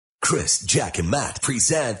Chris, Jack, and Matt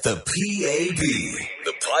present the PAB,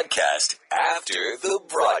 the podcast after the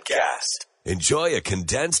broadcast. Enjoy a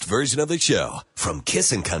condensed version of the show from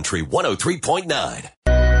Kissin' Country 103.9.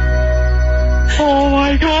 Oh,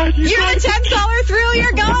 my God. You're a $10 thrill.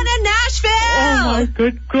 You're going to Nashville. Oh, my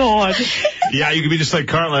good God. Yeah, you can be just like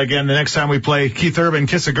Carla again the next time we play Keith Urban,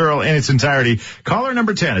 Kiss a Girl in its entirety. Caller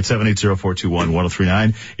number 10 at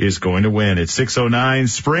 780-421-1039 is going to win. It's 6:09.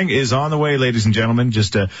 Spring is on the way, ladies and gentlemen.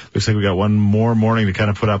 Just looks like we got one more morning to kind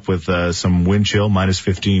of put up with some wind chill. Minus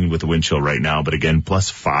 15 with the wind chill right now. But again, plus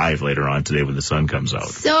 5 later on today when the sun comes out.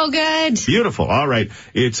 So good. Beautiful. All right.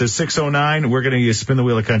 It's a 6:09. We're going to spin the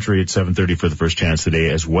wheel of country at 7:30 for the first chance today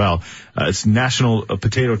as well. It's National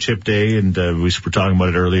Potato Chip Day, and we were talking about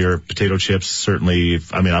it earlier. Potato chips, certainly.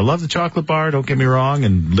 I mean, I love the chocolate bar, don't get me wrong,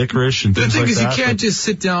 and licorice and things like that. The thing is, you can't just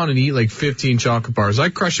sit down and eat like 15 chocolate bars. I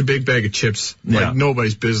crush a big bag of chips like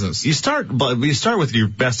nobody's business. You start with your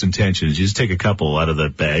best intentions. You just take a couple out of the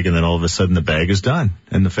bag, and then all of a sudden the bag is done.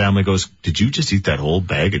 And the family goes, "Did you just eat that whole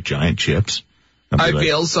bag of giant chips?" I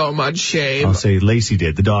feel so much shame. I'll say Lacey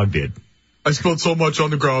did. The dog did. I spilled so much on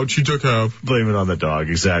the ground, she took half. Blame it on the dog,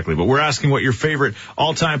 exactly. But we're asking what your favorite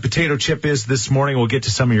all-time potato chip is this morning. We'll get to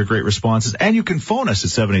some of your great responses. And you can phone us at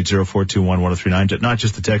 780-421-1039, not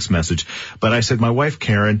just the text message. But I said my wife,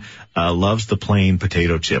 Karen, loves the plain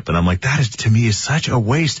potato chip. And I'm like, that is, to me, is such a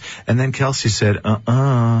waste. And then Kelsey said,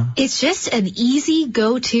 It's just an easy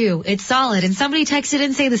go-to. It's solid. And somebody texted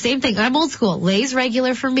in saying the same thing. I'm old school. Lay's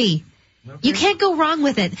regular for me. Okay. You can't go wrong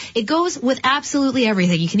with it. It goes with absolutely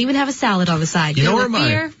everything. You can even have a salad on the side. You know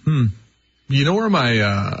where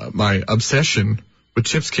my obsession with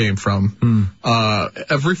chips came from?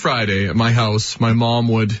 Every Friday at my house, my mom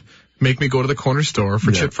would make me go to the corner store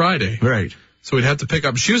for Chip Friday. Right. So we'd have to pick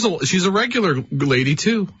up. She's a regular lady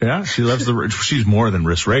too. Yeah, she loves she's more than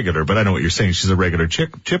just regular, but I know what you're saying. She's a regular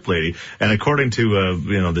chip lady. And according to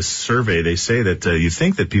this survey, they say that you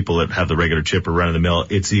think that people that have the regular chip are run of the mill.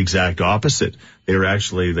 It's the exact opposite. They're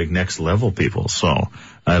actually like next level people. So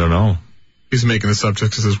I don't know. He's making this up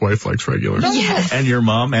just because his wife likes regular. Yes. And your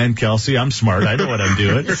mom and Kelsey. I'm smart. I know what I'm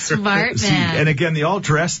doing. Smart man. And again, the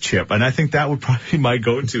all-dressed chip. And I think that would probably be my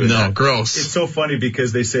go-to. No, gross. It's so funny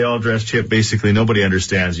because they say all-dressed chip. Basically, nobody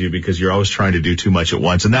understands you because you're always trying to do too much at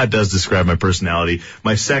once. And that does describe my personality.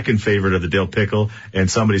 My second favorite are the dill pickle.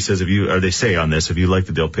 And somebody says they say on this, if you like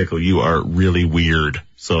the dill pickle, you are really weird.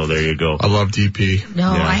 So there you go. I love DP.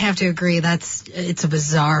 No, I have to agree. It's a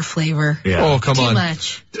bizarre flavor. Yeah. Oh, come on. Too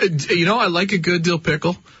much. I like a good dill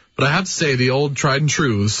pickle, but I have to say the old tried and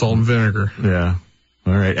true is salt and vinegar. Yeah.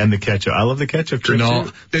 All right. And the ketchup. I love the ketchup too.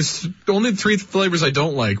 No, there's only 3 flavors I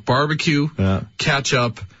don't like. Barbecue,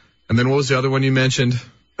 ketchup, and then what was the other one you mentioned?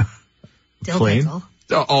 Dill Plain? pickle.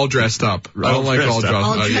 All dressed up. I don't like all dressed up.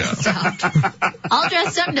 All dressed up. All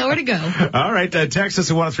dressed up, nowhere to go. All right, text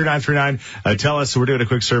us at 103939. Tell us, we're doing a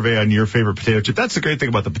quick survey on your favorite potato chip. That's the great thing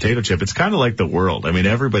about the potato chip. It's kind of like the world. I mean,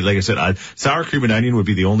 everybody, like I said, sour cream and onion would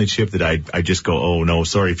be the only chip that I just go, oh no,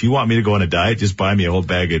 sorry. If you want me to go on a diet, just buy me a whole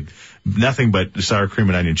bag of nothing but sour cream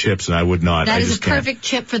and onion chips, and I would not. That is a perfect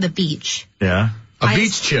chip for the beach. Yeah. A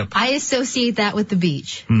beach chip. I associate that with the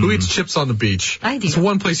beach. Who eats chips on the beach? I do. It's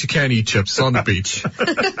one place you can't eat chips, on the beach.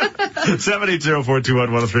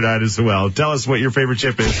 780-421-1039 as well. Tell us what your favorite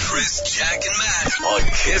chip is. Chris, Jack, and Matt on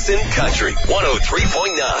Kissin' Country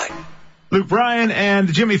 103.9. Luke Bryan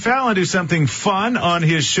and Jimmy Fallon do something fun on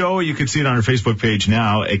his show. You can see it on our Facebook page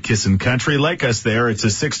now at Kissin' Country. Like us there. It's a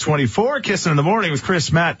 6:24 Kissin' in the morning with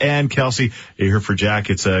Chris, Matt, and Kelsey. You're here for Jack.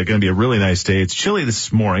 It's going to be a really nice day. It's chilly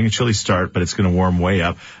this morning, a chilly start, but it's going to warm way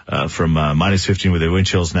up from minus 15 with the wind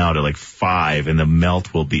chills now to like 5, and the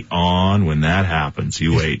melt will be on when that happens.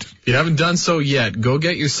 You wait. If you haven't done so yet, go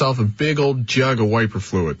get yourself a big old jug of wiper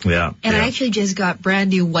fluid. Yeah. And I actually just got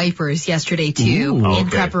brand new wipers yesterday, too, in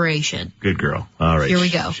preparation. Good girl. All right. Here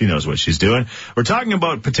we go. She knows what she's doing. We're talking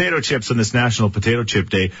about potato chips on this National Potato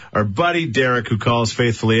Chip Day. Our buddy Derek, who calls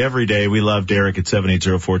faithfully every day. We love Derek at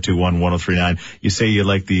 780-421-1039. You say you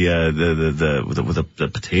like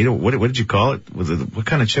the potato. What did you call it? What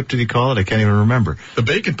kind of chip did you call it? I can't even remember. The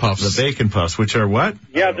bacon puffs. The bacon puffs, which are what?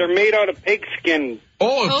 Yeah, they're made out of pig skin.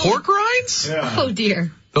 Oh, pork rinds? Yeah. Oh,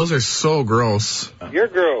 dear. Those are so gross. You're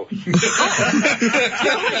gross.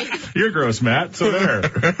 You're gross, Matt. So there.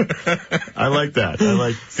 I like that.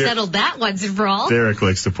 Settled that once and for all. Derek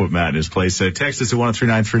likes to put Matt in his place. Text us at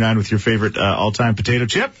 103939 with your favorite all-time potato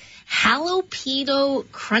chip. Jalapeno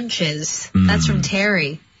Crunches. That's from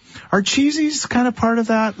Terry. Are cheesies kind of part of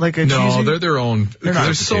that? Like a No, cheesy? they're their own. They're not a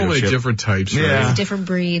There's so potato many chip. different types. Yeah. Right? It's a different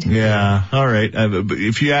breed. Yeah, all right. But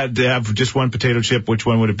if you had to have just one potato chip, which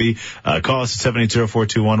one would it be? Call us at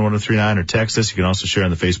 780-421-1039 or text us. You can also share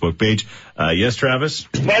on the Facebook page. Yes, Travis?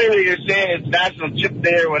 Funny what you're saying, it's National Chip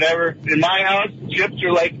Day or whatever. In my house, chips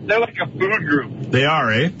are they're like a food group. They are,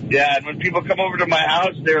 eh? Yeah, and when people come over to my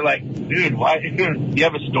house, they're like, dude, why, you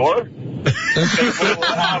have a store? We'll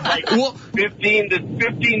have like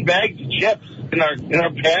 15 bags of chips in our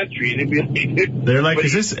pantry. And it'd be like, They're like,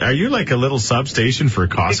 are you like a little substation for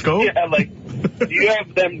Costco? Yeah, like, do you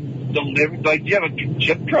have them delivered? Like, do you have a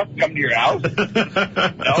chip truck come to your house?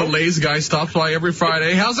 The Lay's guy stops by every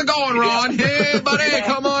Friday. How's it going, Ron? Hey, buddy,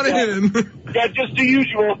 come on in. Yeah, just the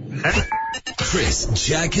usual. Chris,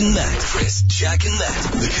 Jack, and Matt. Chris, Jack, and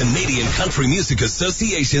Matt. The Canadian Country Music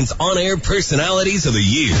Association's on-air personalities of the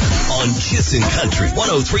year on Kissin' Country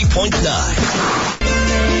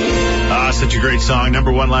 103.9. Such a great song. Number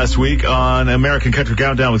one last week on American Country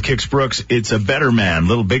Countdown with Kix Brooks. It's a Better Man,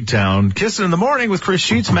 Little Big Town. Kissin' in the Morning with Chris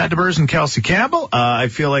Sheets, Matt DeBurs, and Kelsey Campbell. I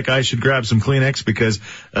feel like I should grab some Kleenex because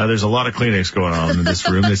there's a lot of Kleenex going on in this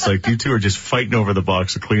room. It's like you two are just fighting over the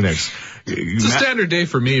box of Kleenex. It's a standard day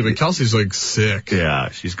for me, but Kelsey's like sick. Yeah,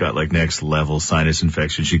 she's got like next level sinus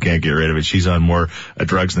infection. She can't get rid of it. She's on more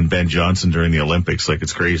drugs than Ben Johnson during the Olympics. Like,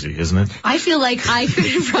 it's crazy, isn't it? I feel like I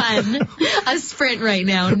could run a sprint right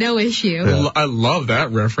now, no issue. I love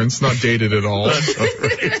that reference. Not dated at all.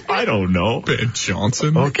 I don't know. Ben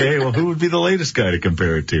Johnson. Okay, well, who would be the latest guy to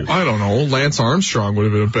compare it to? I don't know. Lance Armstrong would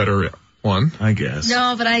have been a better one. I guess.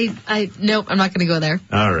 No, but nope, I'm not going to go there.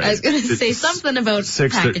 All right. I was going to say something about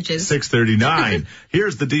packages. 6:39.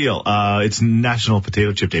 Here's the deal. It's National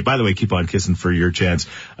Potato Chip Day. By the way, keep on kissing for your chance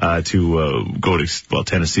to go to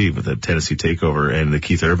Tennessee with the Tennessee Takeover and the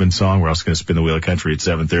Keith Urban song. We're also going to spin the wheel of country at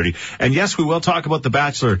 7:30. And yes, we will talk about The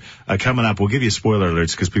Bachelor coming up. We'll give you spoiler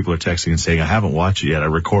alerts because people are texting and saying, I haven't watched it yet. I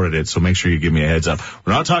recorded it, so make sure you give me a heads up.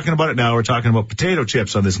 We're not talking about it now. We're talking about potato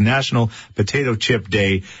chips on this National Potato Chip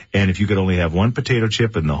Day. And if you could only have one potato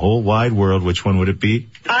chip in the whole wide world, which one would it be?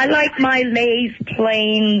 I like my Lay's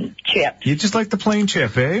plain chips. You just like the plain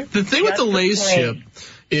chip, eh? The thing with the Lay's chip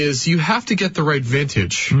is you have to get the right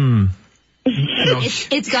vintage. You know,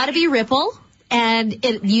 It's got to be Ripple, and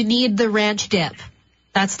you need the ranch dip.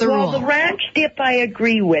 That's the rule. Well, the ranch dip I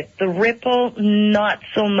agree with. The Ripple, not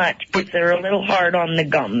so much, because they're a little hard on the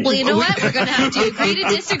gums. Well, you know what? We're going to have to agree to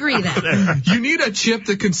disagree then. you need a chip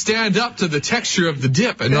that can stand up to the texture of the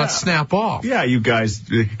dip and not snap off. Yeah, you guys,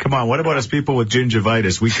 come on. What about us people with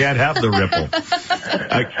gingivitis? We can't have the Ripple.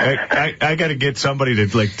 I got to get somebody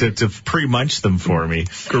to pre-munch them for me.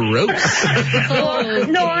 Gross.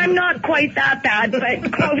 No, I'm not quite that bad, but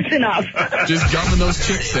close enough. Just gumming those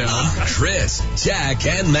chips down. Chris, Jack,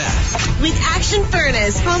 and Matt With Action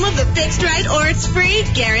Furnace, home of the fixed right or it's free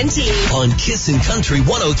guarantee. on Kissin' Country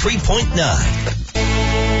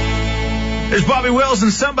 103.9. There's Bobby Wills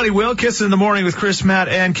and Somebody Will. Kissing in the Morning with Chris, Matt,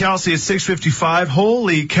 and Kelsey at 6:55.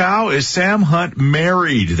 Holy cow, is Sam Hunt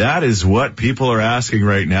married? That is what people are asking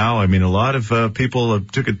right now. I mean, a lot of people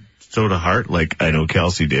took it so to heart, like I know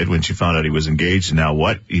Kelsey did when she found out he was engaged. And now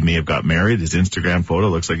what? He may have got married. His Instagram photo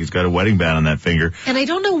looks like he's got a wedding band on that finger. And I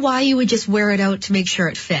don't know why you would just wear it out to make sure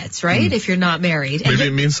it fits, right? If you're not married. Maybe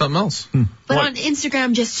it means something else. But on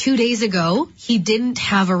Instagram just 2 days ago, he didn't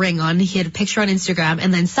have a ring on. He had a picture on Instagram,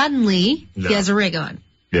 and then suddenly he has a ring on.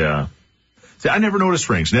 Yeah. See, I never noticed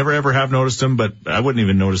rings. Never ever have noticed them, but I wouldn't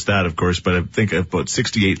even notice that, of course. But I think about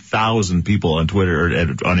 68,000 people on Twitter or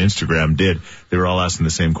on Instagram did. They were all asking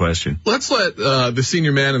the same question. Let's let the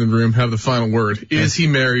senior man in the room have the final word. Is he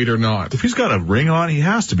married or not? If he's got a ring on, he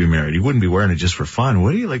has to be married. He wouldn't be wearing it just for fun,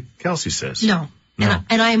 would he? Like Kelsey says. No.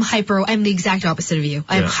 And I'm the exact opposite of you.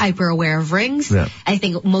 I'm hyper aware of rings. Yeah. I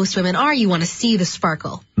think most women are. You want to see the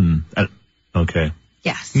sparkle. Okay.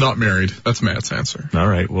 Yes. Not married. That's Matt's answer. All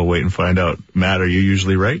right. We'll wait and find out. Matt, are you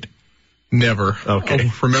usually right? Never. Okay.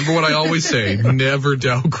 Oh, remember what I always say. Never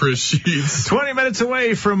doubt Chris Sheets. 20 minutes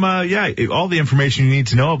away from, all the information you need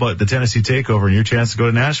to know about the Tennessee Takeover and your chance to go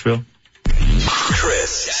to Nashville.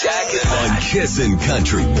 Chris, Jack, and on Kissin'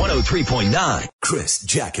 Country 103.9. Chris,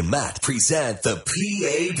 Jack, and Matt present the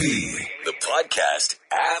PAB, the podcast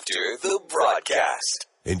after the broadcast.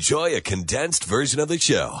 Enjoy a condensed version of the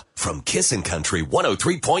show from Kissin' Country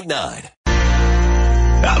 103.9.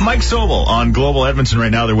 Mike Sobel on Global Edmonton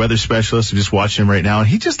right now, their weather specialist. I'm just watching him right now, and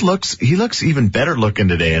he looks even better looking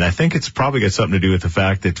today. And I think it's probably got something to do with the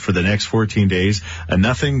fact that for the next 14 days,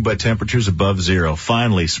 nothing but temperatures above zero.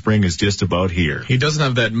 Finally, spring is just about here. He doesn't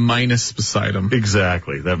have that minus beside him.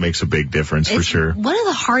 Exactly. That makes a big difference for sure. One of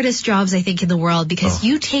the hardest jobs, I think, in the world because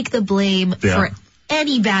you take the blame for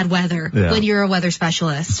any bad weather when you're a weather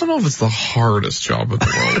specialist. I don't know if it's the hardest job in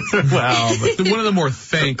the world. Well, but one of the more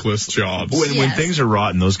thankless jobs. When things are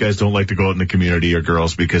rotten, those guys don't like to go out in the community, or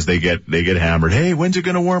girls, because they get hammered. Hey, when's it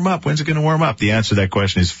going to warm up? When's it going to warm up? The answer to that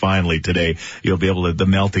question is finally today. You'll be able to, the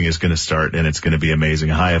melting is going to start, and it's going to be amazing.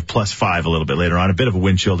 A high of +5 a little bit later on. A bit of a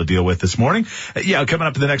wind chill to deal with this morning. Coming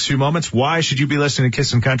up in the next few moments, why should you be listening to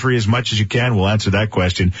Kissin' Country as much as you can? We'll answer that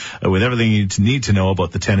question with everything you need to know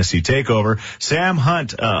about the Tennessee takeover. Sam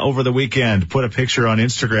Hunt, over the weekend, put a picture on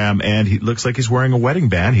Instagram, and he looks like he's wearing a wedding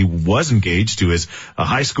band. He was engaged to his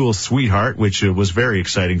high school sweetheart, which was very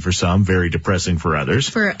exciting for some, very depressing for others.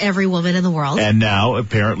 For every woman in the world. And now,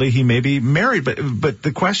 apparently, he may be married. But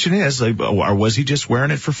the question is, or was he just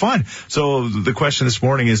wearing it for fun? So the question this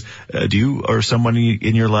morning is, do you or somebody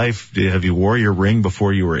in your life, have you wore your ring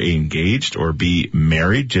before you were engaged, or be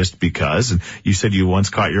married just because? And you said you once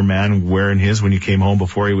caught your man wearing his when you came home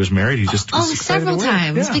before he was married. He just was several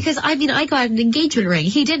times. Yeah. Because, I got an engagement ring.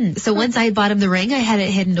 He didn't. So once I bought him the ring, I had it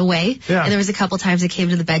hidden away. Yeah. And there was a couple times I came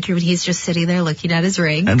to the bedroom and he's just sitting there looking at his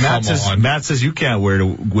ring. And Matt says you can't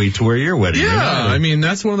wait to wear your wedding ring. Yeah,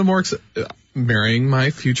 that's one of the more... marrying my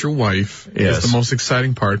future wife is the most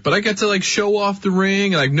exciting part. But I get to show off the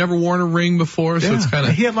ring, and I've never worn a ring before, so it's kind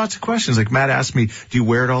of... He had lots of questions. Matt asked me, do you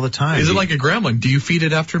wear it all the time? Is it like a gremlin? Do you feed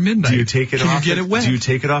it after midnight? Do you take it off? Can you get it wet? Do you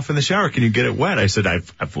take it off in the shower? Can you get it wet? I said,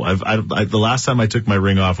 the last time I took my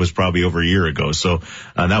ring off was probably over a year ago, so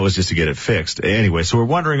that was just to get it fixed. Anyway, so we're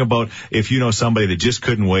wondering about if you know somebody that just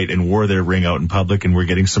couldn't wait and wore their ring out in public, and we're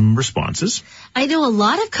getting some responses. I know a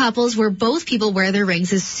lot of couples where both people wear their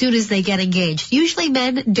rings as soon as they get engaged. Usually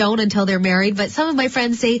men don't until they're married, but some of my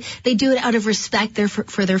friends say they do it out of respect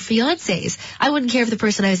for their fiancés. I wouldn't care if the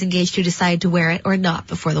person I was engaged to decided to wear it or not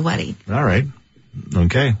before the wedding. All right.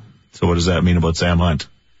 Okay. So what does that mean about Sam Hunt?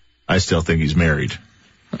 I still think he's married.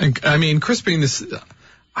 Chris being this...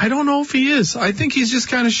 I don't know if he is. I think he's just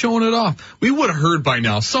kind of showing it off. We would have heard by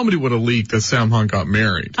now. Somebody would have leaked that Sam Hunt got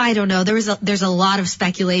married. I don't know. There's a lot of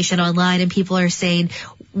speculation online, and people are saying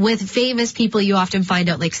with famous people, you often find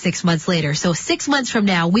out 6 months later. So 6 months from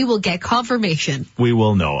now, we will get confirmation. We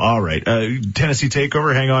will know. All right. Tennessee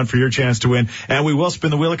Takeover, hang on for your chance to win. And we will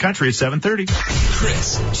spin the Wheel of Country at 7:30.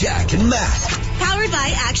 Chris, Jack, and Matt. Powered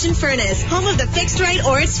by Action Furnace, home of the fixed right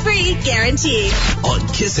or it's free guarantee. On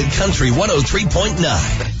Kissin' Country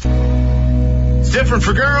 103.9. It's different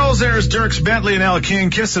for girls. There's Dierks Bentley and Ella King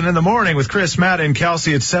kissing in the morning with Chris, Matt, and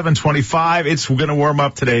Kelsey at 7:25. It's going to warm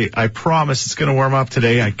up today. I promise it's going to warm up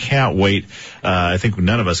today. I can't wait. I think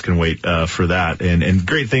none of us can wait for that. And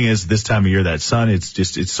great thing is this time of year, that sun,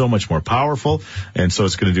 it's so much more powerful. And so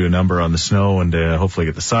it's going to do a number on the snow and hopefully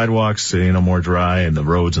get the sidewalks, more dry, and the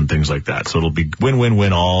roads and things like that. So it'll be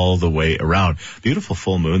win-win-win all the way around. Beautiful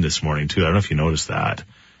full moon this morning, too. I don't know if you noticed that.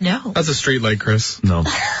 No. That's a street light, Chris. No.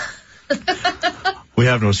 We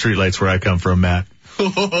have no street lights where I come from, Matt.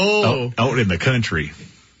 Out in the country.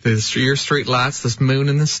 Your street lights, this moon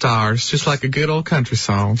and the stars, just like a good old country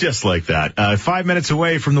song. Just like that. 5 minutes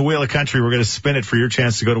away from the Wheel of Country, we're going to spin it for your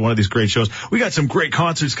chance to go to one of these great shows. We got some great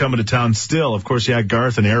concerts coming to town still. Of course,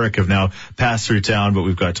 Garth and Eric have now passed through town, but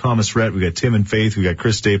we've got Thomas Rhett, we've got Tim and Faith, we've got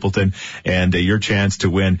Chris Stapleton, and your chance to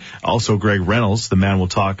win. Also, Greg Reynolds, the man we'll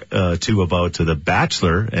talk to about The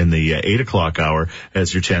Bachelor in the 8 o'clock hour,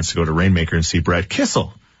 has your chance to go to Rainmaker and see Brett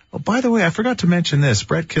Kissel. Oh, by the way, I forgot to mention this.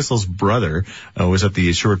 Brett Kissel's brother was at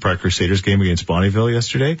the Sherwood Park Crusaders game against Bonnyville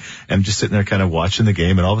yesterday. And I'm just sitting there kind of watching the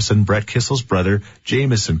game, and all of a sudden Brett Kissel's brother,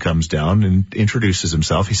 Jameson, comes down and introduces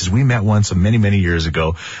himself. He says, we met once many, many years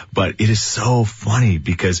ago, but it is so funny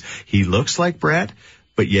because he looks like Brett,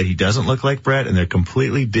 but yet he doesn't look like Brett, and they're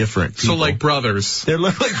completely different people. So like brothers. They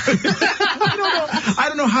look like I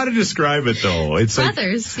don't know how to describe it, though. It's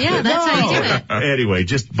brothers. That's how you do it. Anyway,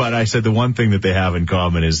 but I said the one thing that they have in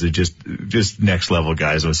common is they're just next level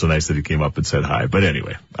guys. It was so nice that he came up and said hi. But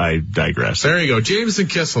anyway, I digress. There you go. Jameson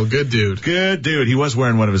Kissel. Good dude. Good dude. He was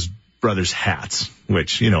wearing one of his brother's hats,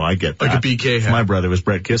 which, I get that. Like a BK hat. If my brother was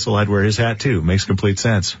Brett Kissel, I'd wear his hat too. Makes complete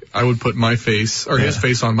sense. I would put my face, or his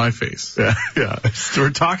face on my face. Yeah. So we're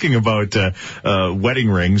talking about wedding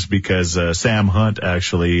rings because Sam Hunt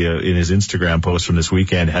actually, in his Instagram post from this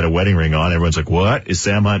weekend, had a wedding ring on. Everyone's like, what? Is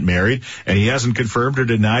Sam Hunt married? And he hasn't confirmed or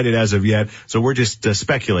denied it as of yet. So we're just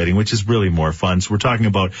speculating, which is really more fun. So we're talking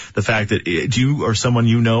about the fact that do you or someone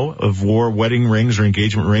have wore wedding rings or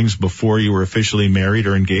engagement rings before you were officially married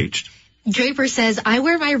or engaged? Draper says, I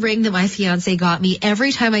wear my ring that my fiance got me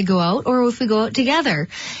every time I go out or if we go out together.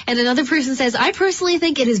 And another person says, I personally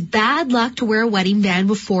think it is bad luck to wear a wedding band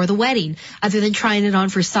before the wedding. Other than trying it on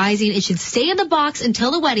for sizing, it should stay in the box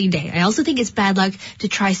until the wedding day. I also think it's bad luck to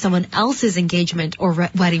try someone else's engagement or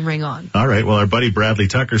wedding ring on. All right. Well, our buddy Bradley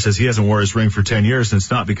Tucker says he hasn't wore his ring for 10 years, and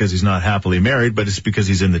it's not because he's not happily married, but it's because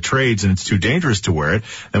he's in the trades and it's too dangerous to wear it.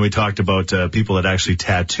 And we talked about people that actually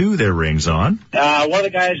tattoo their rings on. One of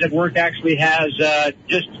the guys at work actually has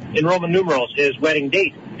just in Roman numerals his wedding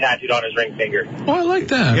date tattooed on his ring finger. Oh, I like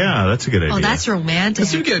that. Yeah, that's a good idea. Oh, that's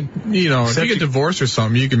romantic. Because if you get divorced or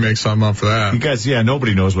something, you can make something up for that. You guys,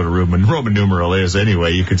 nobody knows what a Roman numeral is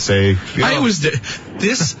anyway. You could say,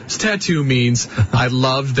 this tattoo means I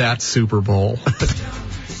loved that Super Bowl.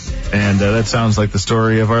 And that sounds like the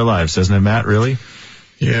story of our lives, doesn't it, Matt, really?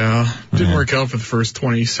 Yeah, didn't work out for the first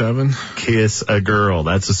 27. Kiss a Girl.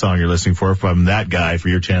 That's the song you're listening for from that guy for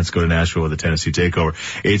your chance to go to Nashville with the Tennessee Takeover.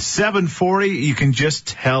 It's 7:40. You can just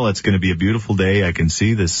tell it's going to be a beautiful day. I can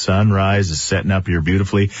see the sunrise is setting up here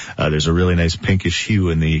beautifully. There's a really nice pinkish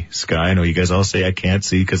hue in the sky. I know you guys all say I can't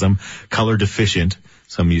see because I'm color deficient.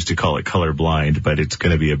 Some used to call it color blind, but it's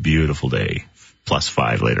going to be a beautiful day.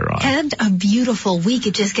 +5 later on. And a beautiful week.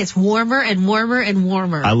 It just gets warmer and warmer and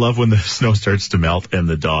warmer. I love when the snow starts to melt and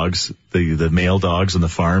the dogs, the male dogs on the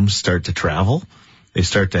farms start to travel. They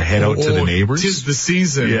start to head out to the neighbors. 'Tis the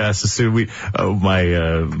season. Yes. So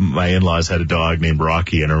my in-laws had a dog named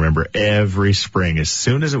Rocky, and I remember every spring, as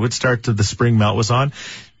soon as it would start the spring melt was on,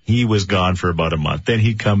 he was gone for about a month. Then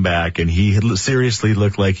he'd come back, and he seriously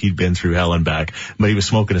looked like he'd been through hell and back. But he was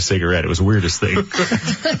smoking a cigarette. It was the weirdest thing.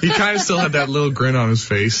 He kind of still had that little grin on his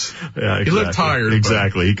face. Yeah, exactly. He looked tired.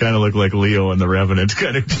 Exactly. He kind of looked like Leo in The Revenant.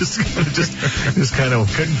 Kind of just kind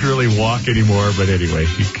of couldn't really walk anymore. But anyway,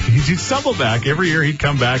 he'd stumble back. Every year he'd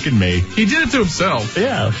come back in May. He did it to himself.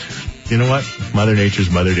 Yeah. You know what? Mother Nature's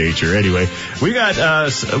Mother Nature. Anyway, we got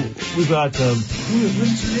what's his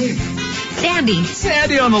name?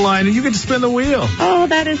 Sandy on the line, and you get to spin the wheel. Oh,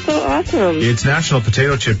 that is so awesome. It's National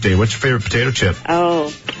Potato Chip Day. What's your favorite potato chip? Oh,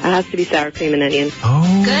 it has to be sour cream and onion.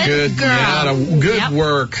 Oh, good girl. Yeah, good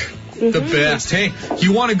work. The best. Hey,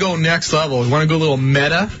 you want to go next level? You want to go a little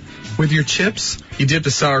meta with your chips? You dip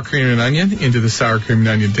the sour cream and onion into the sour cream and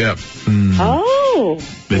onion dip. Oh,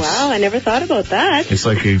 wow. I never thought about that. It's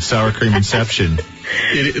like a sour cream inception.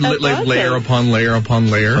 Like layer upon layer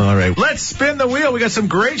upon layer. All right. Let's spin the wheel. We got some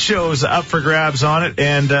great shows up for grabs on it.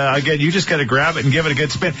 And again, you just got to grab it and give it a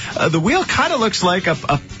good spin. The wheel kind of looks like a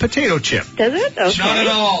potato chip. Does it? Okay. Not at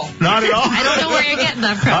all. Not at all. I don't know where you're getting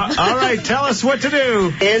that from. All right. Tell us what to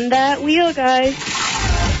do. Spin that wheel, guys.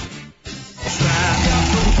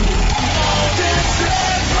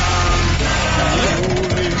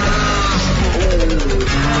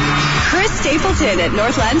 Chris Stapleton at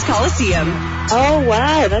Northlands Coliseum. Oh,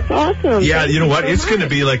 wow. That's awesome. Yeah, Thank you know what? so It's going to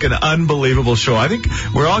be like an unbelievable show. I think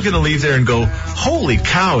we're all going to leave there and go, holy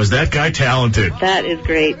cow, is that guy talented? That is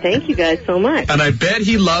great. Thank you guys so much. And I bet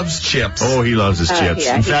he loves chips. Oh, he loves his chips.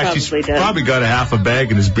 Yeah, in fact, he's probably got a half a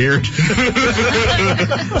bag in his beard. Keeping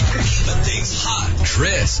things hot.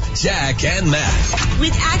 Chris, Jack, and Matt.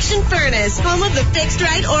 With Action Furnace, home of the fixed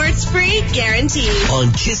right or it's free guarantee.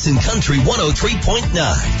 On Kissin' Country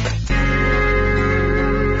 103.9.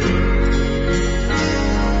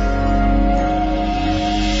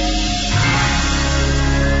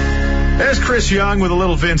 There's Chris Young with a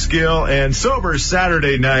little Vince Gill, and Sober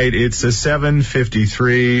Saturday night. It's a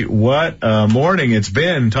 7:53. What a morning it's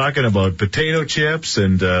been, talking about potato chips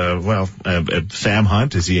and, Sam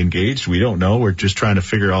Hunt, is he engaged? We don't know. We're just trying to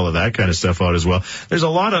figure all of that kind of stuff out as well. There's a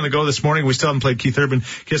lot on the go this morning. We still haven't played Keith Urban,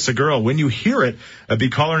 Kiss a Girl. When you hear it, be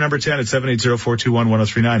caller number 10 at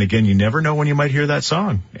 780-421-1039. Again, you never know when you might hear that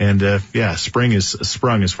song. And, spring is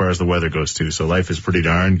sprung as far as the weather goes too. So life is pretty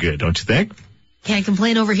darn good, don't you think? Can't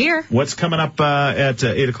complain over here. What's coming up at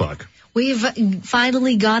 8 o'clock? We've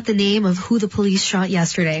finally got the name of who the police shot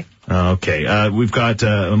yesterday. Okay. We've got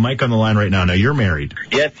Mike on the line right now. Now, you're married.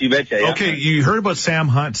 Yes, you betcha. Yeah. Okay, you heard about Sam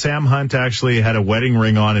Hunt. Sam Hunt actually had a wedding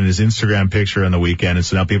ring on in his Instagram picture on the weekend, and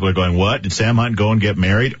so now people are going, what? Did Sam Hunt go and get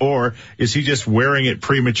married? Or is he just wearing it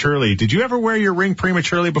prematurely? Did you ever wear your ring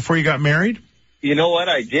prematurely before you got married? You know what?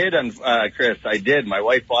 I did, Chris. I did. My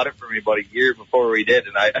wife bought it for me about a year before we did,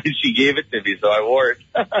 and she gave it to me, so I wore it.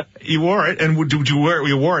 You wore it, and did you wear it?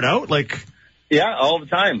 You wore it out, like? Yeah, all the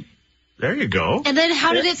time. There you go. And then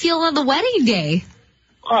how did it feel on the wedding day?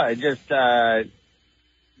 Oh, I just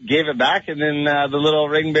gave it back, and then the little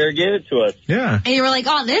ring bearer gave it to us. Yeah. And you were like,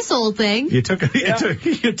 oh, this old thing. You took it. Yeah.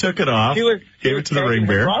 You took it off. Gave it to the ring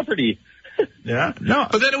bearer. Property. Yeah. No.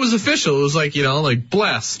 But then it was official. It was like,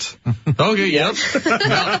 blessed. Okay, yep.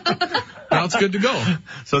 Now it's good to go.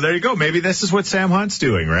 So there you go. Maybe this is what Sam Hunt's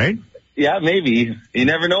doing, right? Yeah, maybe. You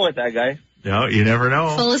never know with that guy. No, you never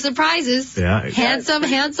know. Full of surprises. Yeah.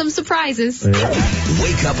 Handsome surprises.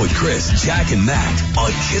 Wake up with Chris, Jack, and Matt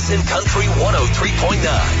on Kissin' Country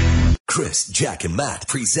 103.9. Chris, Jack, and Matt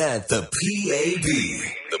present the PAB,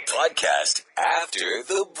 the podcast after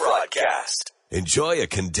the broadcast. Enjoy a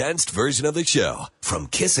condensed version of the show from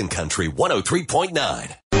Kissin' Country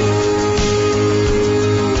 103.9.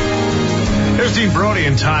 There's Dean Brody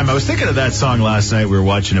in Time. I was thinking of that song last night. We were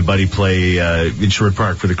watching a buddy play in Sherwood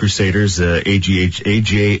Park for the Crusaders.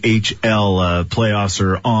 AJHL playoffs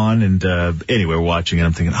are on, and anyway, we're watching it.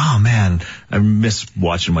 I'm thinking, oh man, I miss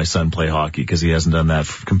watching my son play hockey because he hasn't done that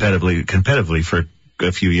competitively for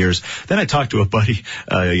a few years. Then I talked to a buddy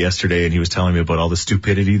yesterday, and he was telling me about all the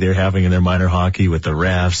stupidity they're having in their minor hockey with the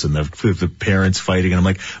refs and the parents fighting. And I'm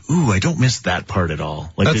like, ooh, I don't miss that part at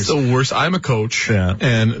all. Like, that's the worst. I'm a coach,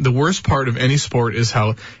 and the worst part of any sport is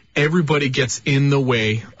how everybody gets in the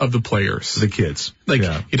way of the players. The kids.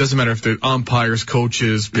 It doesn't matter if they're umpires,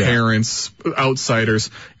 coaches, parents, outsiders.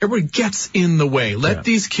 Everybody gets in the way. Let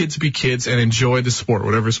these kids be kids and enjoy the sport,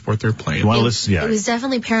 whatever sport they're playing. It was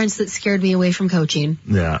definitely parents that scared me away from coaching.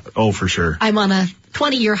 Yeah. Oh, for sure. I'm on a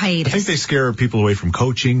 20-year hiatus. I think they scare people away from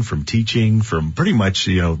coaching, from teaching, from pretty much,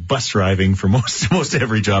 bus driving, from most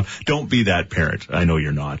every job. Don't be that parent. I know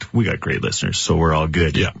you're not. We got great listeners, so we're all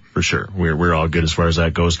good. Yeah, for sure. We're all good as far as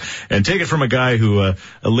that goes. And take it from a guy who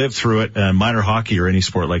lived through it, minor hockey or any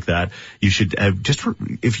sport like that. You should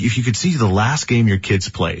if you could see the last game your kids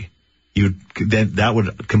play, that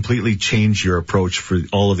would completely change your approach for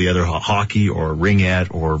all of the other hockey or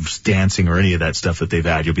ringette or dancing or any of that stuff that they've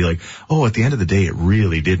had. You'll be like, oh, at the end of the day, it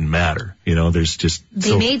really didn't matter. There's just...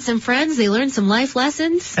 They made some friends. They learned some life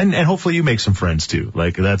lessons. And hopefully you make some friends too.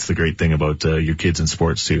 Like, that's the great thing about your kids in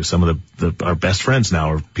sports too. Some of our best friends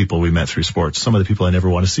now are people we met through sports. Some of the people I never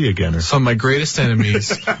want to see again. Some of my greatest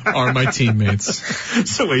enemies are my teammates.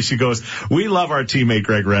 That's the way she goes. We love our teammate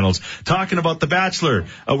Greg Reynolds. Talking about The Bachelor.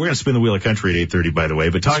 We're going to spin the Wheel of Country at 8:30, by the way.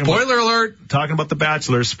 But spoiler alert. Talking about The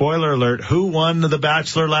Bachelor. Spoiler alert. Who won The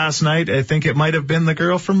Bachelor last night? I think it might have been the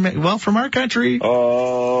girl from our country.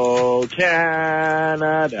 Oh,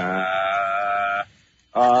 Canada.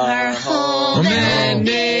 Our home and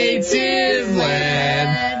native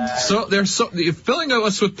land. So they're filling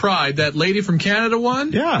us with pride. That lady from Canada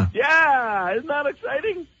won? Yeah. Yeah. Isn't that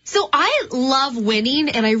exciting? So I love winning,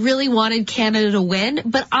 and I really wanted Canada to win,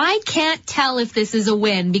 but I can't tell if this is a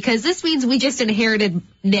win because this means we just inherited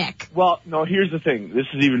Nick. Well, no, here's the thing. This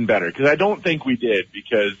is even better because I don't think we did,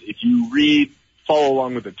 because if you follow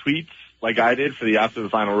along with the tweets like I did for the After the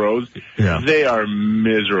Final Rose, they are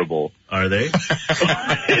miserable. Are they?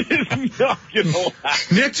 It is not gonna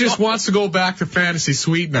last. Nick just wants to go back to Fantasy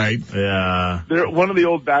Suite Night. Yeah. One of the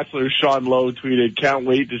old Bachelors, Sean Lowe, tweeted, "Can't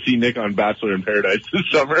wait to see Nick on Bachelor in Paradise this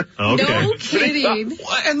summer." Okay. No kidding.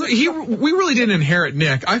 And we really didn't inherit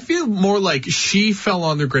Nick. I feel more like she fell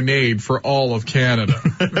on the grenade for all of Canada.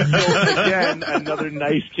 So again, another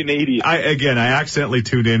nice Canadian. I accidentally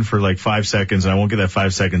tuned in for like 5 seconds, and I won't get that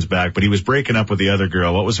 5 seconds back, but he was breaking up with the other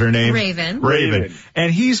girl. What was her name? Raven.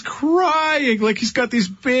 And he's crying. Like, he's got these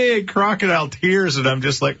big crocodile tears, and I'm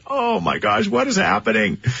just like, oh my gosh, what is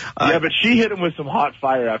happening? Yeah, but she hit him with some hot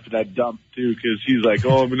fire after that dump too, because he's like,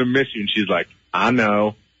 oh, I'm going to miss you. And she's like, I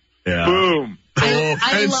know. Yeah. Boom.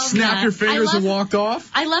 I and love snapped that. your fingers and walked off?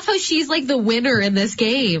 I love how she's like the winner in this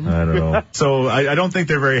game. I don't know. So I don't think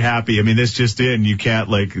they're very happy. I mean, this just in. You can't,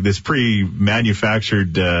 this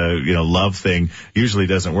pre-manufactured, love thing usually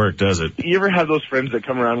doesn't work, does it? You ever have those friends that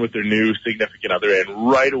come around with their new significant other, and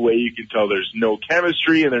right away you can tell there's no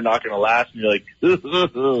chemistry and they're not going to last, and you're like, this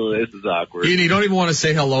is awkward. You don't even want to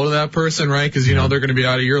say hello to that person, right? Because you know they're going to be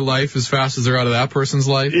out of your life as fast as they're out of that person's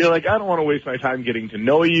life. You're like, I don't want to waste my time getting to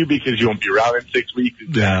know you because you won't be around in 6 weeks.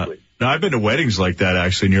 Exactly. Yeah. No, I've been to weddings like that,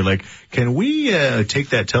 actually, and you're like, can we take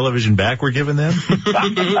that television back we're giving them?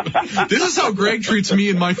 This is how Greg treats me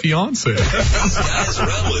and my fiance. Guys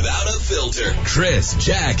run without a filter. Chris,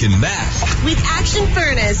 Jack, and Matt. With Action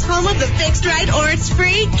Furnace, home of the fixed right or it's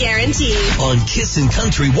free guarantee. On Kissin'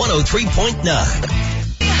 Country 103.9.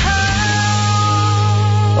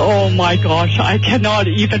 Oh my gosh, I cannot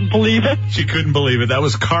even believe it. She couldn't believe it. That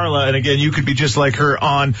was Carla. And again, you could be just like her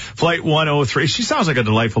on Flight 103. She sounds like a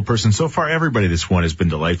delightful person. So far, everybody this one has been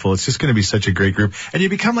delightful. It's just going to be such a great group. And you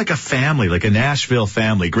become like a family, like a Nashville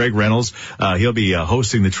family. Greg Reynolds, he'll be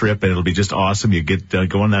hosting the trip, and it'll be just awesome. You get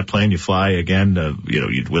go on that plane, you fly again,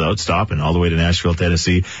 without stopping all the way to Nashville,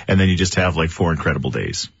 Tennessee. And then you just have 4 incredible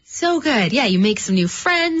days. So good. Yeah, you make some new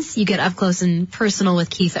friends. You get up close and personal with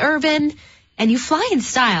Keith Urban. and you fly in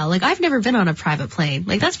style. Like, I've never been on a private plane.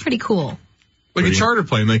 Like, that's pretty cool. Like a charter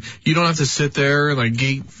plane. Like, you don't have to sit there, like,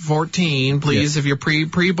 gate 14, please, if you're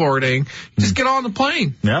pre-boarding. Just get on the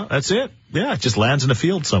plane. Yeah, that's it. Yeah, it just lands in a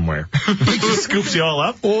field somewhere. It just scoops you all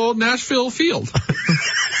up. Well, Nashville Field.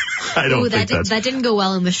 I don't think that didn't go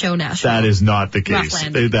well in the show, Nashville. That is not the case.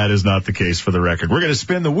 Rough That is not the case for the record. We're going to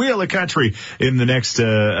spin the wheel of country in the next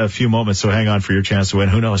a few moments, so hang on for your chance to win.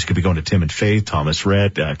 Who knows? You could be going to Tim and Faith, Thomas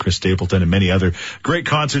Rhett, Chris Stapleton, and many other great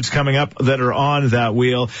concerts coming up that are on that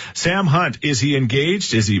wheel. Sam Hunt, is he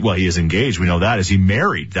engaged? Well, he is engaged. We know that. Is he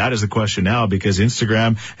married? That is the question now, because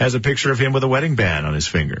Instagram has a picture of him with a wedding band on his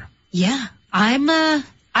finger. Yeah, I'm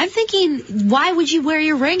thinking, why would you wear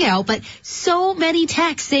your ring out? But so many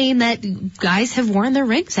texts saying that guys have worn their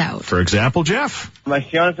rings out. For example, Jeff. My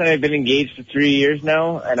fiance and I have been engaged for 3 years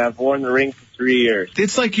now, and I've worn the ring for 3 years.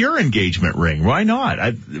 It's like your engagement ring. Why not?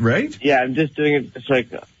 Right? Yeah, I'm just doing it just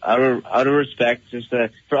like out of respect, just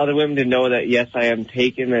for other women to know that, yes, I am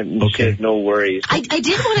taken and she has no worries. I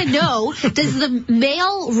did want to know, does the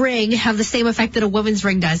male ring have the same effect that a woman's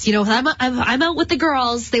ring does? You know, I'm out with the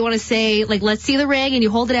girls. They want to say, like, let's see the ring, and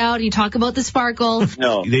you hold it out and you talk about the sparkle.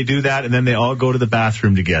 No. They do that, and then they all go to the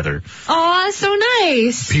bathroom together. Aw, so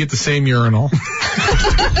nice. Pee at the same urinal.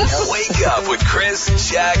 Wake up with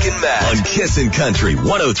Chris, Jack, and Matt on Kissin' Country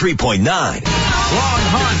 103.9. Long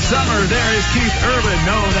hot summer. There is Keith Urban.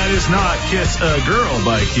 No, that is not Kiss a Girl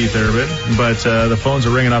by Keith Urban. But the phones are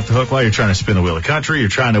ringing off the hook while you're trying to spin the wheel of country. You're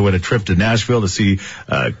trying to win a trip to Nashville to see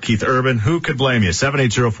Keith Urban. Who could blame you?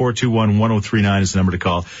 780-421-1039 is the number to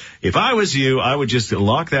call. If I was you, I would just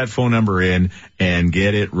lock that phone number in and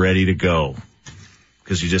get it ready to go.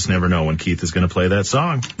 Because you just never know when Keith is going to play that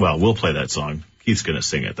song. Well, we'll play that song. Keith's going to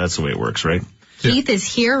sing it. That's the way it works, right? Keith is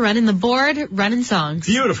here running the board, running songs.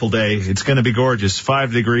 Beautiful day. It's going to be gorgeous.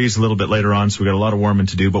 5 degrees a little bit later on, so we got a lot of warming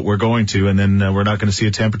to do, but we're going to, and then we're not going to see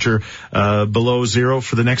a temperature below zero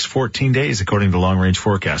for the next 14 days, according to long range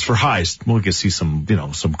forecast. For highs, we'll get to see some,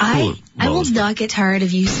 some cool. I will not get tired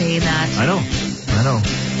of you saying that. I know.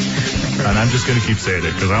 And I'm just going to keep saying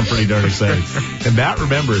it because I'm pretty darn excited. And Matt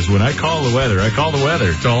remembers, when I call the weather, I call the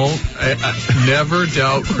weather. I never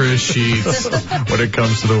doubt Chris Sheets when it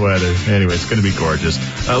comes to the weather. Anyway, it's going to be gorgeous.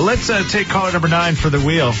 Let's take caller number 9 for the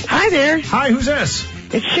wheel. Hi there. Hi, who's this?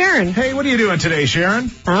 It's Sharon. Hey, what are you doing today,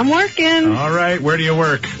 Sharon? I'm working. All right, where do you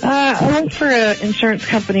work? I work for an insurance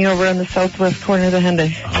company over on the southwest corner of the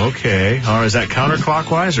Henday. Okay. All right, is that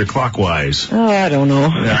counterclockwise or clockwise? Oh, I don't know.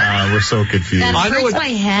 We're so confused. That hurts my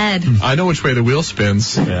head. I know which way the wheel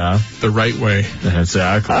spins. Yeah. The right way.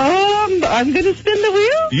 Exactly. I'm going to spin the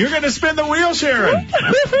wheel? You're going to spin the wheel, Sharon.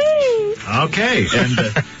 Okay, and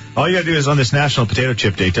all you got to do is on this National Potato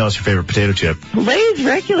Chip Day, tell us your favorite potato chip. Lay's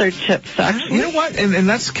regular chips, actually. You know what? And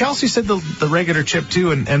that's, Kelsey said the regular chip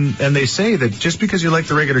too, and they say that just because you like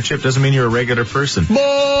the regular chip doesn't mean you're a regular person.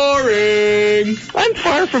 Boring! I'm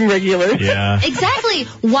far from regular. Yeah. Exactly.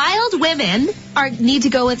 Wild women need to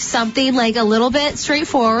go with something like a little bit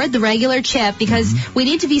straightforward, the regular chip, because we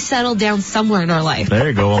need to be settled down somewhere in our life. There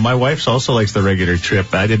you go. Well, my wife also likes the regular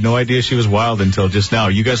chip. I had no idea she was wild until just now.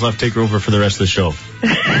 You guys will have to take her over for the rest of the show.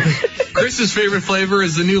 Chris's favorite flavor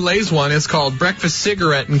is the new Lay's one. It's called breakfast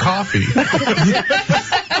cigarette and coffee.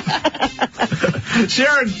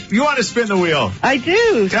 Sharon, you want to spin the wheel? I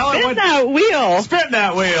do. Spin that wheel. Spin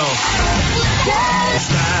that wheel.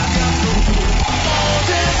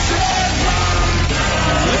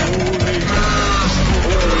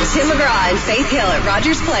 Tim McGraw and Faith Hill at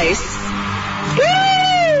Rogers Place.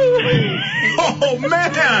 Oh,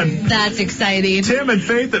 man. That's exciting. Tim and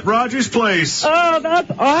Faith at Rogers Place. Oh,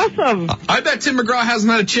 that's awesome. I bet Tim McGraw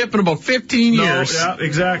hasn't had a chip in about 15 years. Yeah,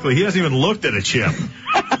 exactly. He hasn't even looked at a chip.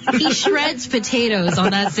 He shreds potatoes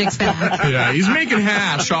on that 6-pack. Yeah, he's making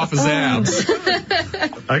hash off his abs.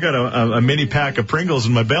 I got a mini pack of Pringles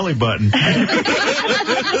in my belly button.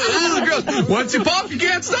 Once you pop, you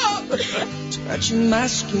can't stop. Touching my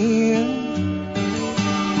skin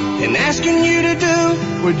and asking you to do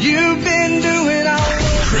what you've been doing all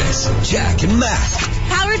along. Chris, Jack, and Matt.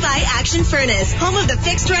 Powered by Action Furnace, home of the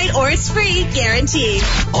fixed right or it's free guarantee.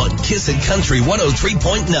 On Kissin' Country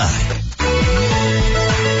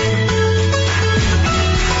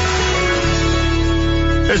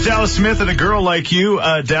 103.9. There's Dallas Smith and A Girl Like You.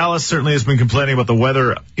 Dallas certainly has been complaining about the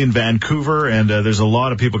weather in Vancouver, and there's a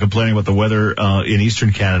lot of people complaining about the weather in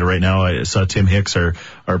Eastern Canada right now. I saw Tim Hicks,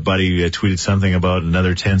 our buddy, tweeted something about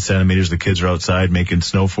another 10 centimeters. The kids are outside making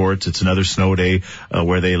snow forts. It's another snow day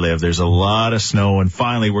where they live. There's a lot of snow, and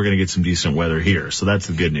finally we're going to get some decent weather here. So that's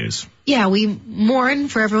the good news. Yeah, we mourn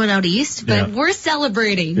for everyone out east, but we're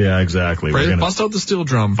celebrating. Yeah, exactly. We're gonna bust out the steel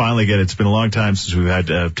drum. Finally get it. It's been a long time since we've had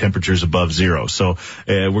temperatures above zero. So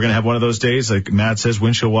we're going to have one of those days. Like Matt says,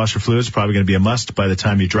 windshield washer fluids probably going to be a must by the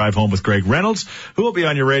time you drive home with Greg Reynolds, who will be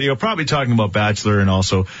on your radio, probably talking about Bachelor and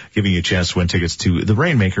also giving you a chance to win tickets to the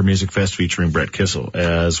Rainmaker Music Fest featuring Brett Kissel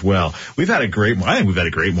as well. I think we've had a great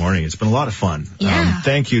morning. It's been a lot of fun. Yeah.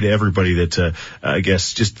 Thank you to everybody that, I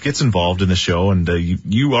guess, just gets involved in the show. And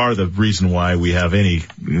you are the reason why we have any,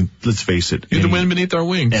 let's face it, you're the wind beneath our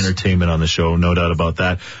wings. Entertainment on the show, no doubt about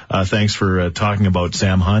that. Thanks for talking about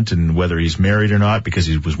Sam Hunt and whether he's married or not, because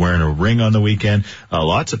he was wearing a ring on the weekend.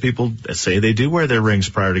 Lots of people say they do wear their rings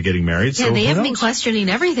prior to getting married. Yeah, so they have been questioning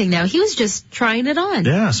everything now. He was just trying it on.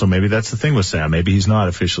 Yeah, so maybe that's the thing with Sam. Maybe he's not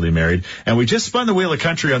officially married. And we just spun the wheel of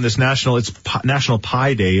country on this National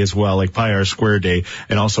Pie Day as well, like Pie R Square Day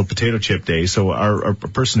and also Potato Chip Day. So our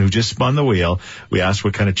person who just spun the wheel, we asked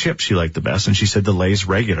what kind of chip she liked the best, and she said the Lay's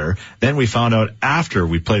Regular. Then we found out after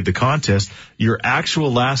we played the contest, your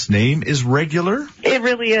actual last name is Regular? It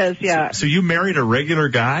really is, yeah. So you married a regular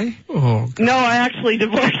guy? Oh, God. No, I actually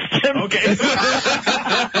divorced him. Okay.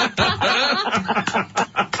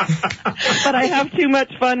 But I have too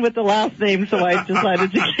much fun with the last name, so I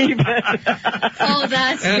decided to keep it. Oh,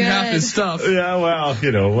 that's and good. half his stuff. Yeah, well,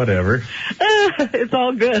 whatever. It's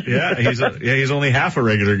all good. Yeah, he's only half a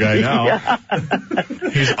regular guy now. Yeah.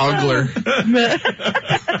 He's ugler.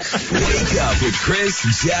 Wake up with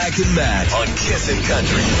Chris, Jack, and Matt on Kissin'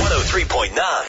 Country 103.9.